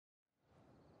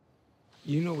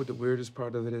You know what the weirdest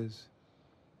part of it is?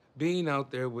 Being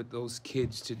out there with those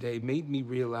kids today made me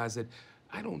realize that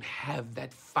I don't have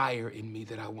that fire in me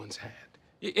that I once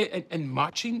had. And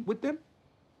marching with them,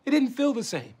 it didn't feel the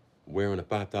same. Wearing a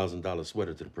 $5,000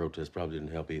 sweater to the protest probably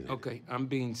didn't help either. Okay, I'm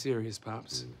being serious,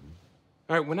 Pops.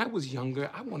 All right, when I was younger,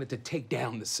 I wanted to take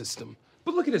down the system.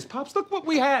 But look at this, Pops. Look what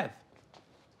we have.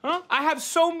 Huh? I have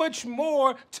so much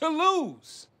more to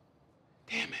lose.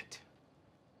 Damn it.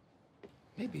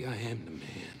 Maybe I am the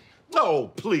man.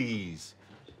 Oh, please.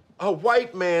 A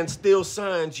white man still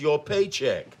signs your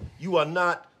paycheck. You are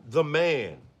not the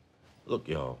man. Look,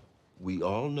 y'all, we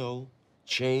all know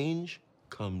change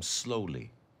comes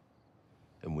slowly.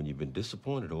 And when you've been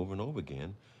disappointed over and over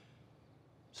again,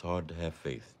 it's hard to have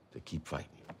faith to keep fighting.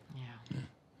 Yeah,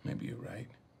 maybe you're right.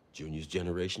 Junior's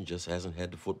generation just hasn't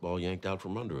had the football yanked out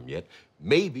from under him yet.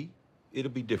 Maybe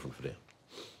it'll be different for them.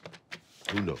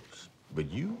 Who knows? But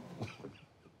you,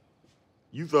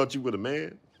 you thought you were the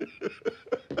man?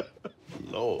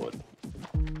 Lord.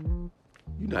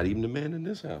 You're not even the man in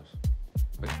this house.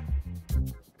 Wait.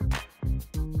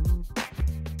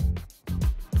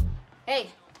 Hey,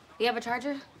 you have a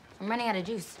charger? I'm running out of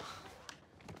juice.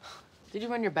 Did you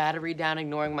run your battery down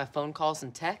ignoring my phone calls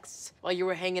and texts while you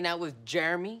were hanging out with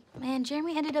Jeremy? Man,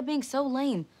 Jeremy ended up being so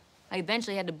lame. I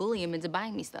eventually had to bully him into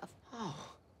buying me stuff.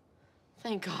 Oh,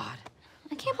 thank God.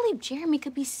 I can't believe Jeremy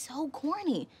could be so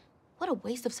corny. What a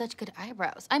waste of such good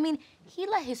eyebrows. I mean, he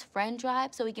let his friend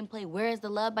drive so he can play Where's the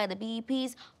Love by the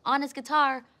BEPs on his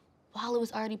guitar while it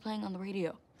was already playing on the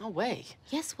radio. No way.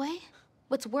 Yes, way.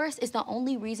 What's worse is the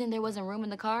only reason there wasn't room in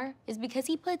the car is because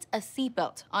he puts a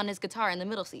seatbelt on his guitar in the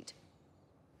middle seat.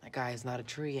 That guy is not a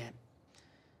tree yet.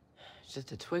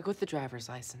 Just a twig with the driver's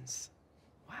license.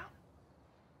 Wow.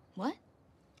 What?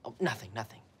 Oh, nothing,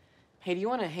 nothing. Hey, do you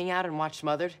want to hang out and watch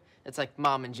Smothered? It's like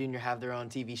Mom and Junior have their own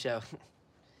TV show.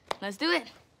 Let's do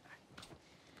it.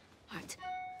 All right.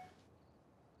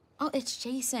 Oh, it's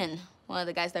Jason, one of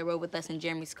the guys that rode with us in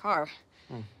Jeremy's car.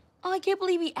 Oh, I can't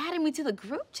believe he added me to the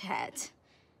group chat.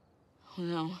 Oh,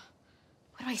 no.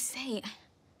 What do I say?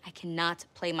 I cannot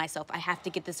play myself. I have to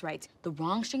get this right. The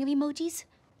wrong string of emojis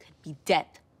could be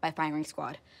death by firing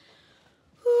squad.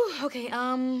 Whew, okay,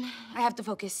 I have to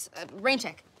focus. Rain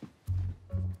check.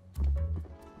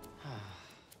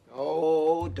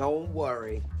 Oh, don't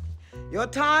worry. Your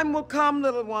time will come,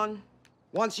 little one.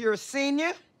 Once you're a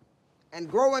senior and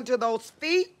grow into those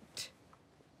feet,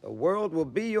 the world will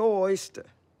be your oyster.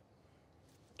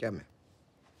 Come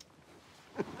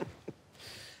here.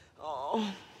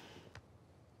 Oh.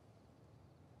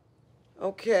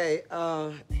 Okay,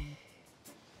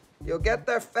 you'll get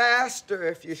there faster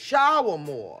if you shower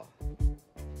more.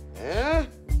 Huh?